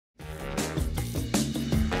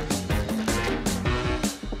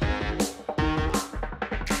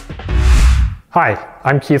Hi,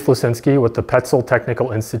 I'm Keith Lisinski with the Petzl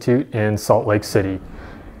Technical Institute in Salt Lake City.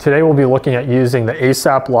 Today we'll be looking at using the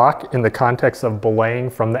ASAP lock in the context of belaying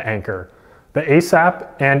from the anchor. The ASAP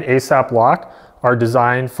and ASAP lock are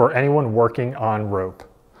designed for anyone working on rope.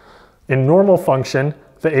 In normal function,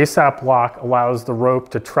 the ASAP lock allows the rope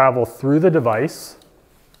to travel through the device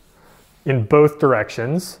in both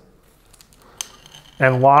directions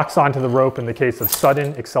and locks onto the rope in the case of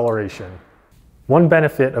sudden acceleration. One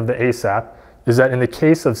benefit of the ASAP is that in the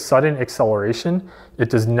case of sudden acceleration, it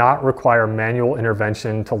does not require manual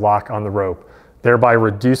intervention to lock on the rope, thereby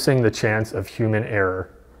reducing the chance of human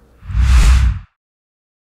error.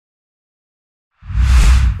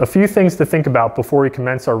 A few things to think about before we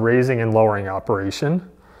commence our raising and lowering operation.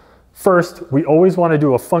 First, we always want to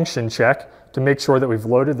do a function check to make sure that we've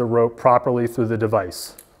loaded the rope properly through the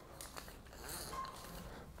device.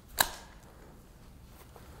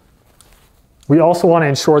 We also want to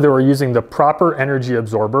ensure that we're using the proper energy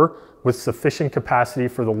absorber with sufficient capacity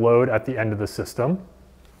for the load at the end of the system.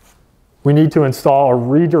 We need to install a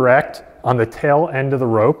redirect on the tail end of the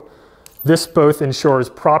rope. This both ensures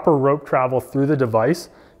proper rope travel through the device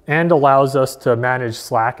and allows us to manage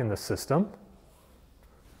slack in the system.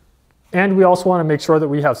 And we also want to make sure that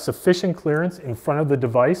we have sufficient clearance in front of the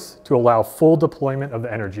device to allow full deployment of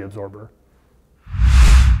the energy absorber.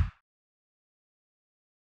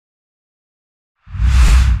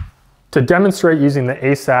 To demonstrate using the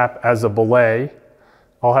ASAP as a belay,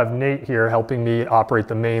 I'll have Nate here helping me operate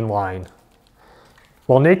the main line.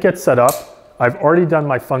 While Nate gets set up, I've already done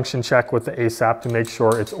my function check with the ASAP to make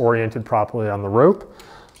sure it's oriented properly on the rope.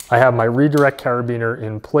 I have my redirect carabiner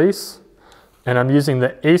in place, and I'm using the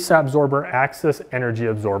ASAP absorber Axis energy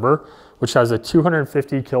absorber, which has a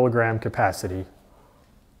 250 kilogram capacity.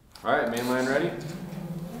 All right, main line ready?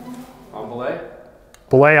 On belay?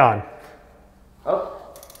 Belay on. Up.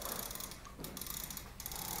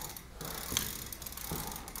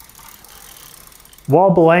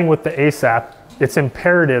 While belaying with the ASAP, it's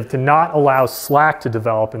imperative to not allow slack to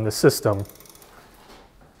develop in the system.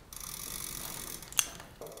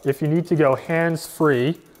 If you need to go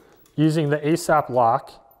hands-free, using the ASAP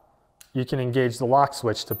lock, you can engage the lock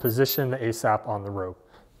switch to position the ASAP on the rope.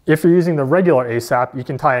 If you're using the regular ASAP, you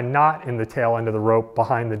can tie a knot in the tail end of the rope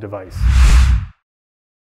behind the device.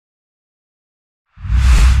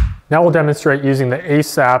 Now we'll demonstrate using the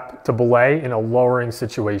ASAP to belay in a lowering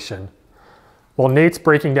situation. While Nate's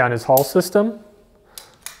breaking down his haul system,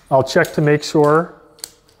 I'll check to make sure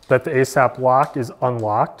that the ASAP lock is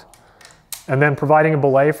unlocked. And then providing a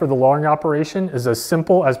belay for the lowering operation is as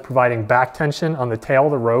simple as providing back tension on the tail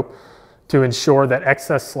of the rope to ensure that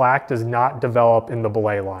excess slack does not develop in the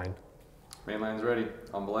belay line. Main line's ready.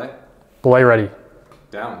 On belay? Belay ready.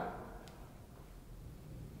 Down.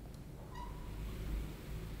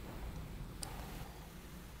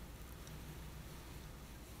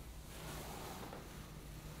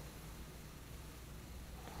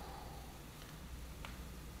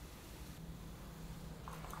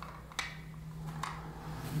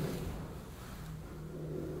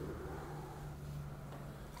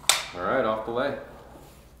 All right, off belay.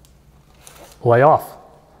 Belay off.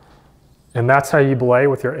 And that's how you belay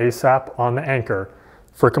with your ASAP on the anchor.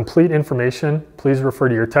 For complete information, please refer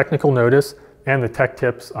to your technical notice and the tech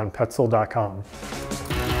tips on petzl.com.